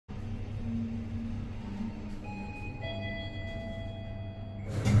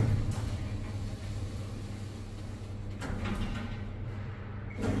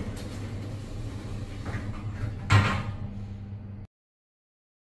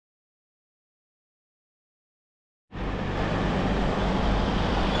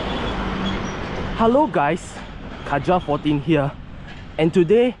Hello guys, Kaja14 here, and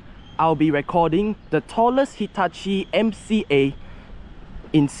today I'll be recording the tallest Hitachi MCA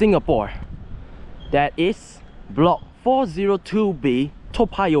in Singapore. That is Block 402B,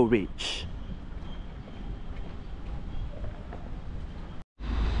 Payoh Ridge.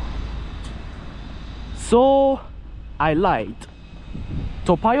 So, I lied.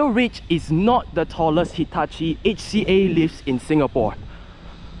 Payoh Ridge is not the tallest Hitachi HCA lifts in Singapore.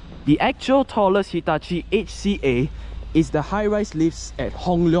 The actual tallest Hitachi HCA is the high-rise lifts at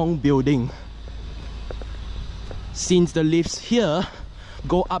Hong Leong Building. Since the lifts here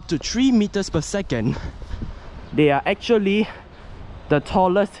go up to 3 meters per second, they are actually the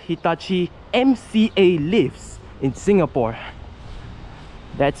tallest Hitachi MCA lifts in Singapore.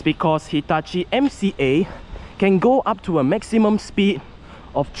 That's because Hitachi MCA can go up to a maximum speed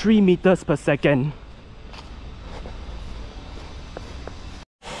of 3 meters per second.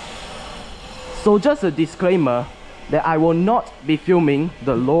 So just a disclaimer that I will not be filming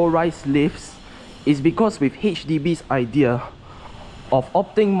the low-rise lifts is because with HDB's idea of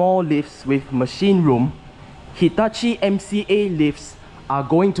opting more lifts with machine room, Hitachi MCA lifts are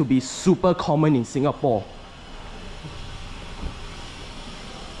going to be super common in Singapore.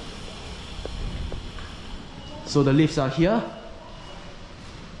 So the lifts are here.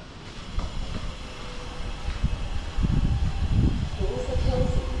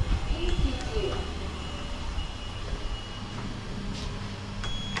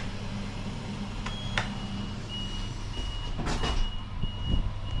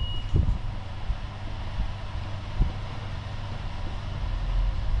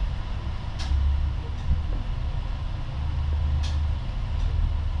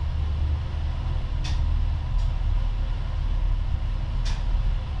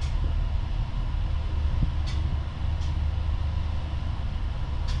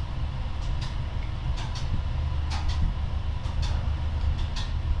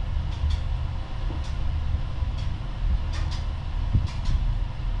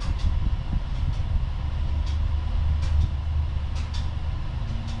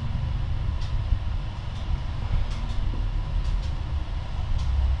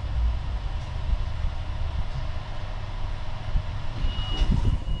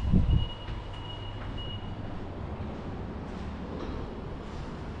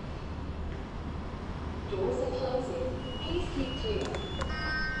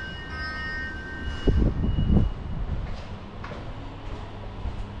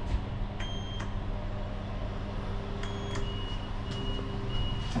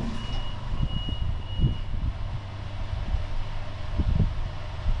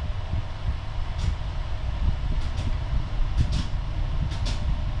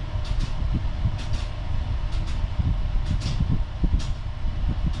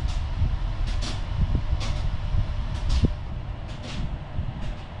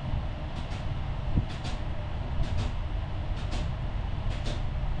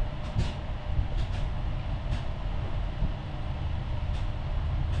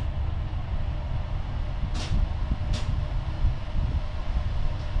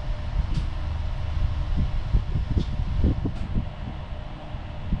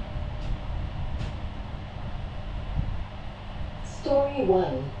 Story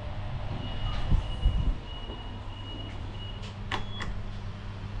 1.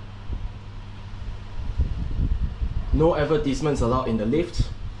 No advertisements allowed in the lift.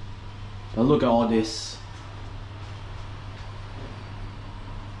 Now look at all this.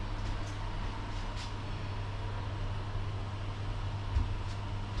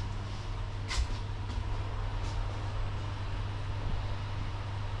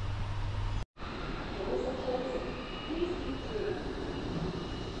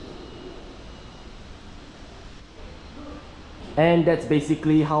 And that's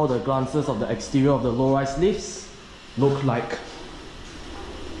basically how the glances of the exterior of the low-rise lifts look like.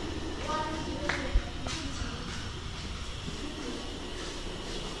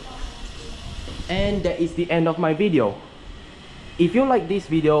 And that is the end of my video. If you like this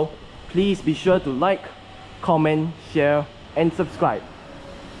video, please be sure to like, comment, share and subscribe.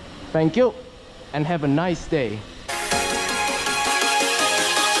 Thank you and have a nice day.